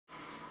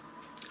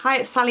Hi,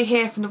 it's Sally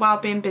here from the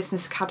Wellbeing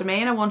Business Academy,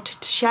 and I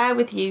wanted to share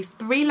with you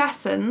 3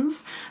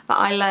 lessons that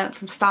I learnt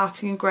from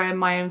starting and growing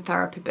my own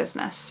therapy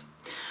business.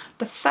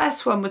 The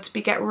first one would be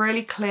get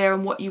really clear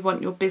on what you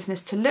want your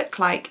business to look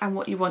like and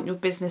what you want your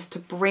business to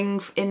bring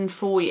in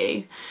for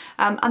you,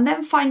 and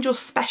then find your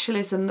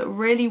specialism that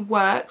really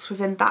works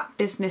within that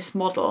business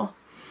model.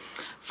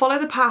 Follow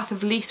the path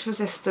of least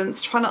resistance,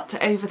 try not to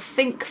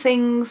overthink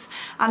things,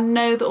 and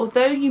know that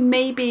although you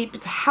may be able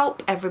to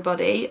help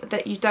everybody,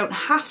 that you don't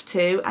have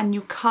to and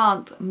you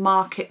can't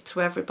market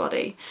to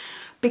everybody.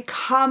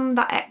 Become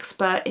that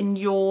expert in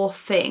your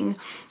thing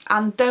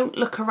and don't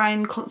look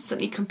around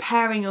constantly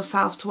comparing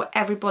yourself to what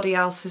everybody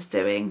else is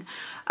doing.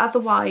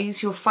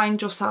 Otherwise, you'll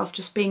find yourself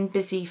just being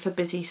busy for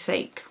busy's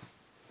sake.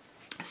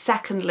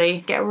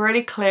 Secondly, get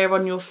really clear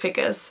on your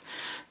figures.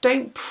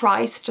 Don't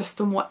price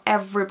just on what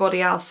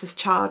everybody else is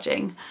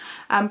charging.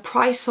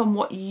 Price on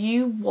what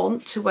you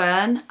want to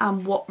earn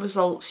and what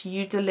results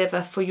you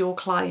deliver for your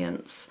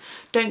clients.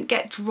 Don't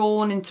get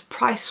drawn into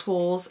price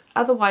wars,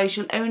 otherwise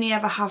you'll only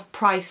ever have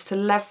price to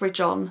leverage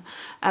on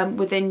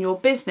within your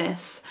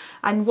business,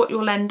 and what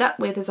you'll end up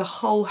with is a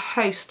whole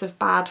host of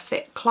bad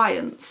fit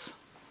clients.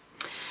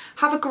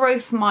 Have a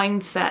growth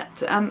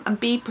mindset and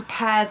be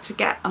prepared to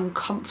get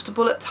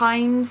uncomfortable at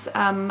times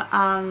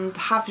and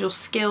have your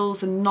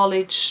skills and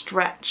knowledge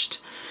stretched.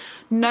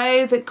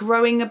 Know that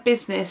growing a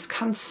business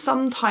can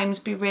sometimes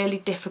be really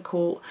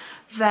difficult,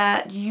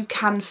 that you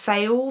can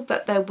fail,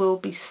 that there will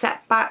be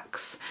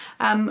setbacks,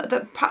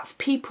 that perhaps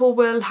people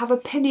will have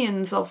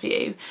opinions of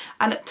you,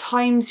 and at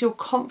times your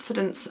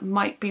confidence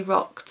might be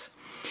rocked.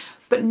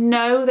 But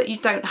know that you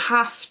don't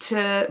have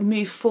to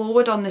move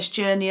forward on this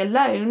journey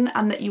alone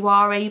and that you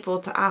are able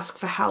to ask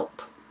for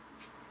help.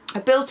 I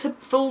built a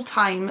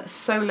full-time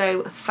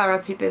solo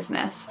therapy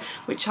business,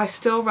 which I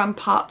still run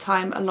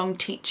part-time along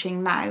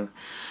teaching now.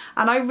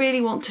 And I really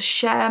want to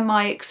share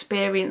my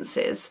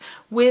experiences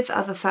with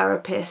other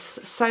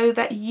therapists so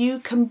that you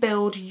can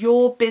build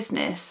your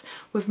business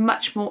with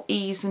much more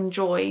ease and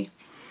joy.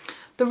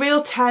 The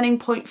real turning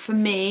point for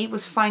me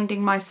was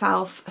finding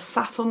myself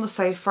sat on the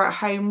sofa at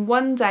home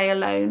one day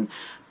alone,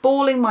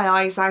 bawling my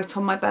eyes out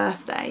on my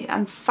birthday,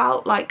 and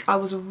felt like I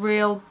was a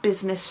real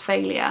business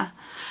failure.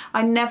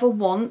 I never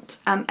want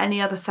any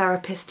other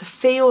therapist to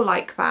feel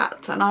like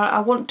that, and I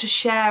want to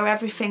share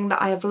everything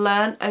that I have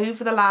learned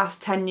over the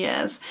last 10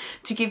 years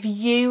to give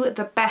you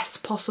the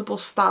best possible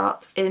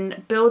start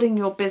in building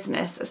your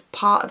business as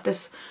part of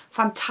this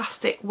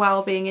fantastic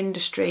wellbeing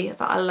industry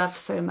that I love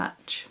so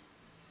much.